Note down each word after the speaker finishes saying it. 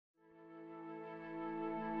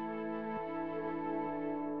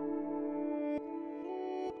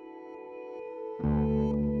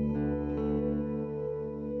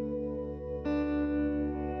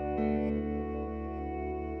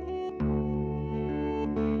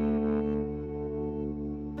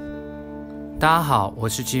大家好，我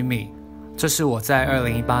是 Jimmy， 这是我在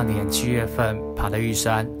2018年7月份爬的玉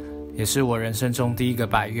山，也是我人生中第一个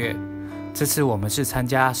百岳。这次我们是参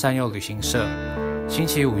加山友旅行社，星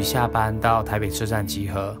期五一下班到台北车站集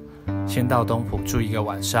合，先到东埔住1个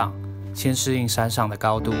晚上，先适应山上的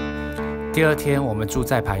高度。第二天我们住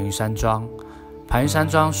在排云山庄，排云山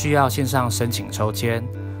庄需要线上申请抽签，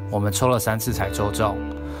我们抽了3次才抽中。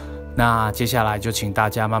那接下来就请大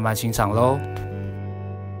家慢慢欣赏咯。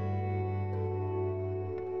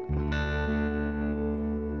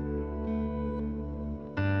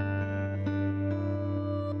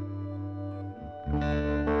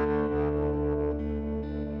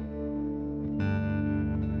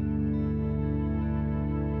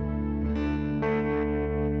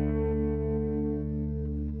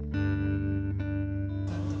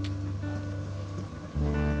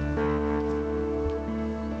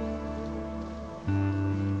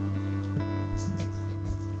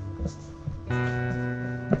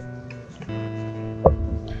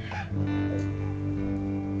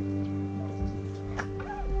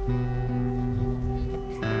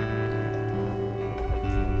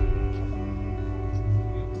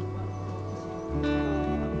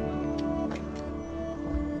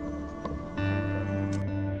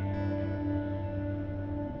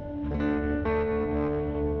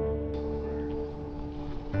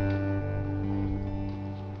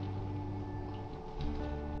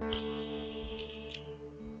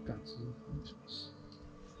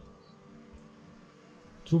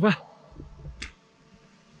出发！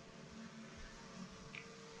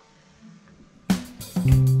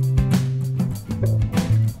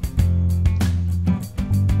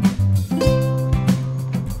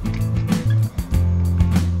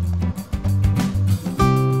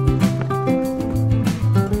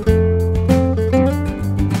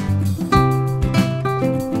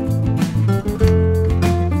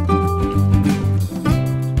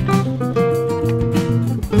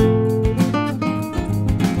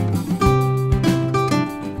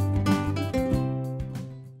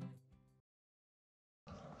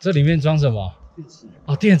这里面装什么？电池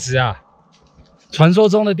哦，电池啊！传说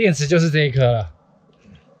中的电池就是这一颗了。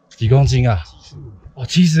几公斤啊？哦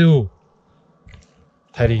，75，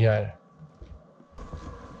太厉害了！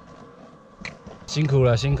辛苦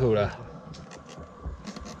了，辛苦了。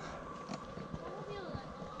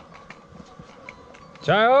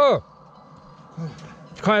加油！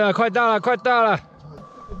快了，快到了，快到了。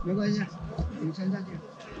没关系，你撑上去。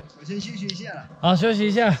我先休息一下了。好，休息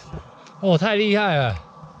一下。哦，太厉害了。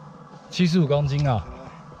75公斤啊！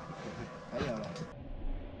还有了，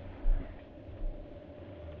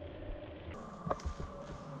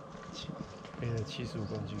背了75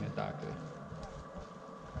公斤的大哥，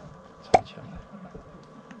超强的。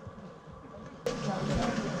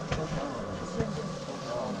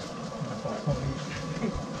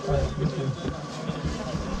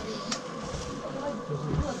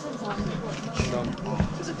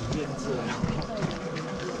就是里面是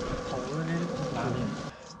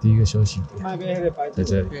第一个休息点在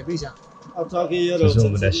这里，这是我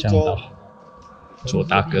们的向导左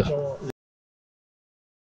大哥。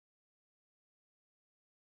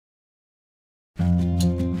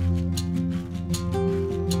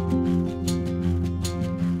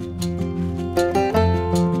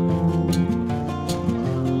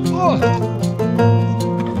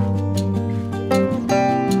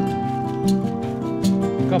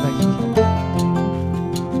告白心情。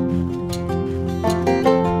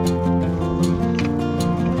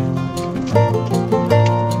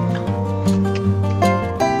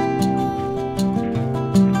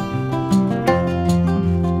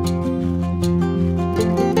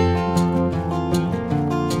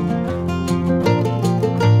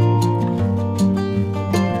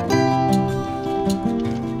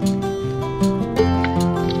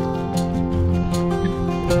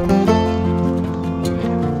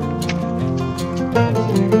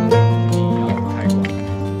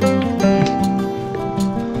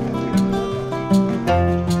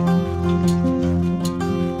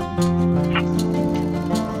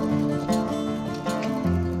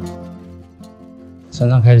山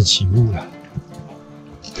上开始起雾了，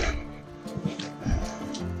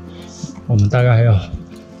我们大概还有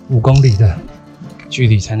5公里的距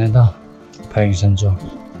离才能到排云山庄。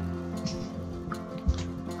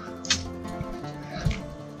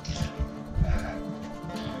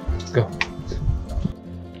Go！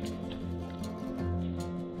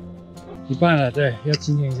 一半了，对，要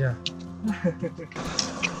纪念一下。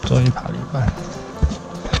终于爬了一半，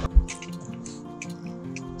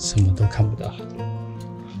什么都看不到。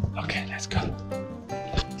Okay, let's go.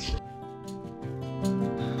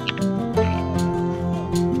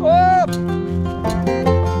 哦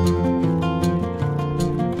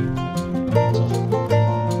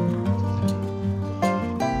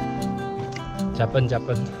笨加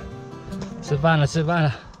笨，吃饭了吃饭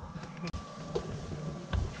了。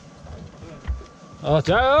哦，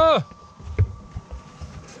加油！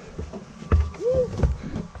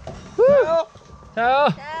加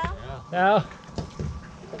油！加油！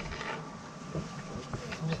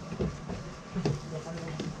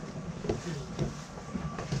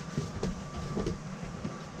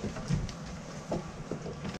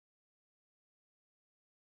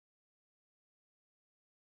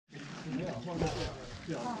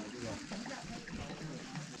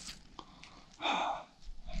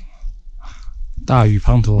大雨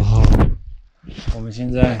滂沱后，我们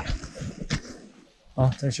现在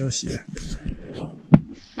在休息了。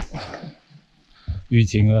雨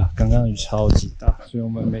停了，刚刚雨超级大，所以我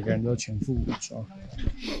们每个人都全副武装。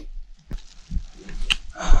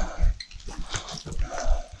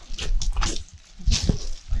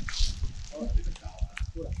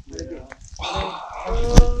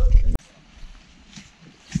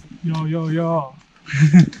哟！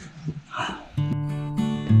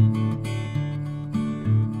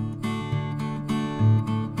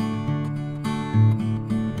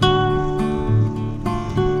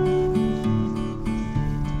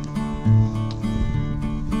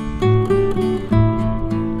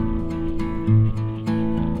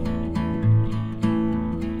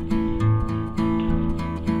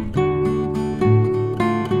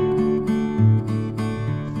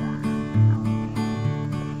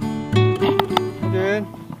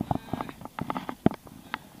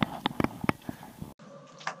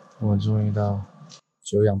我们终于到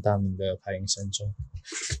久仰大名的排云山庄，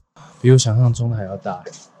比我想象中的还要大。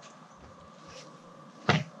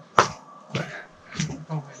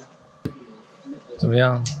怎么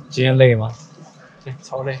样？今天累吗？对，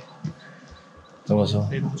超累。怎么说？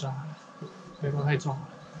背包重，背包太重了。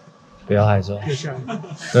不要害臊。又下雨。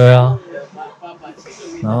对啊。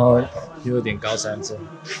然后又有点高山症，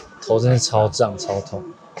头真的超胀超痛。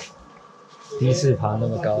第一次爬那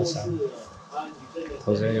么高山。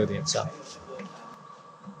头真的有点胀，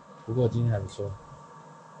不过今天还不错。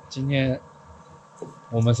今天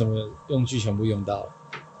我们什么用具全部用到了。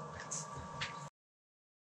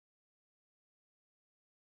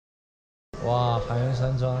哇，排云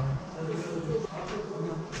山庄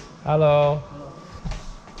 ，Hello，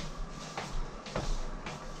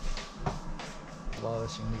 我的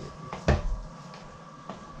行李，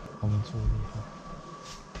我们住的地方。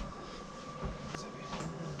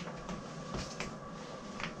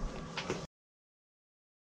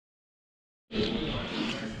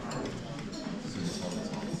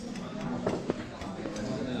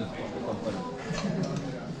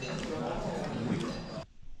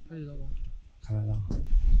看得到。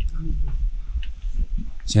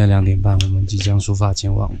现在2点半，我们即将出发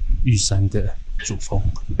前往玉山的主峰。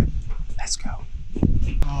Let's go！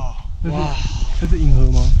 哇，这是银河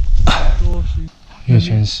吗？月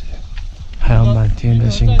全食，还有满天的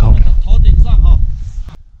星空。头顶上哈，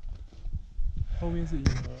后面是银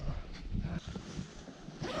河。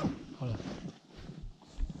好了，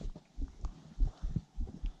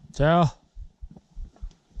加油！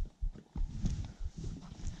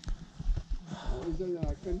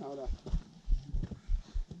更好的。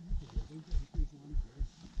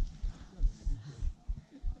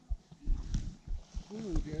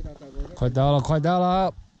快到了，快到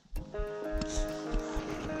了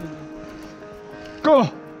 ！Go！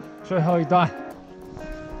 最后一段。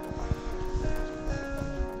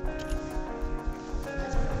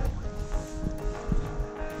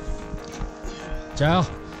加油！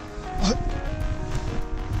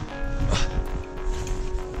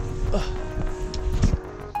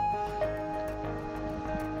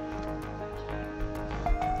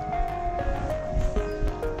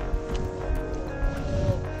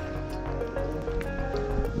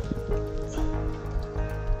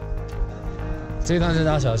这一段真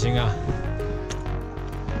的要小心啊！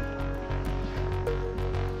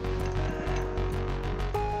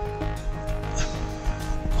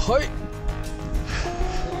嘿。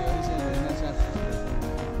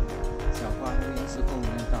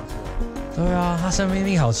对啊，他生命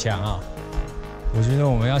力好强啊！我觉得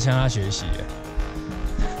我们要向他学习。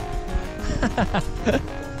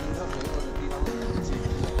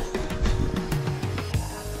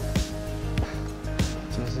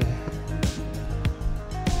就是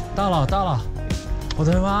到了，到了！我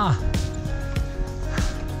的妈，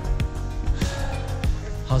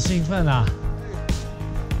好兴奋啊！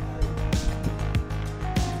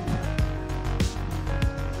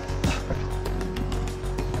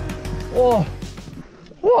哇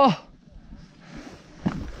哇！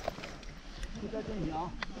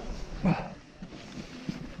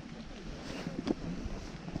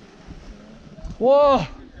哇！啊，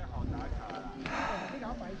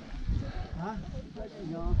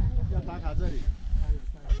要打卡这里，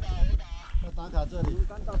要打卡这里，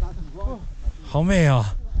到达主峰。好美哦！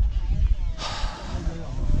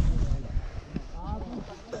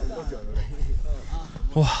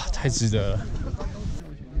哇，太值得了！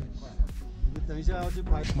等一下要去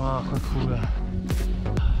拍。哇，快哭了，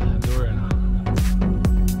很多人啊。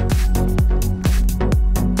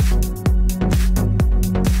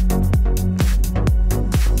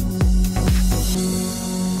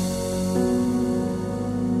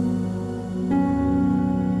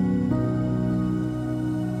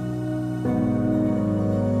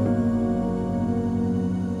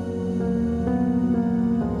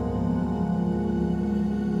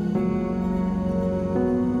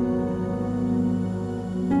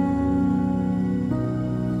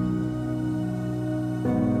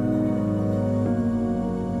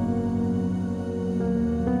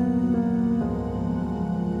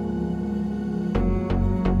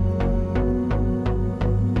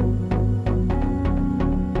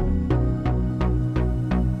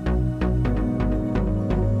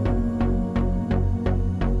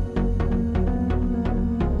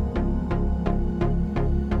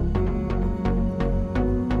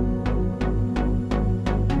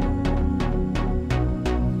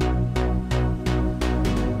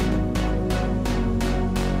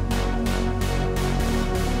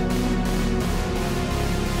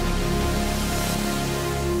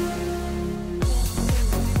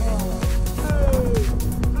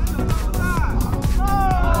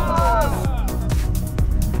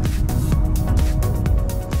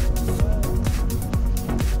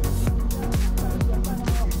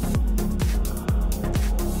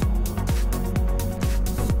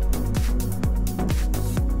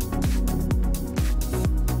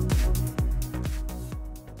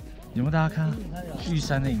有没有大家看玉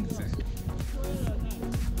山的影子？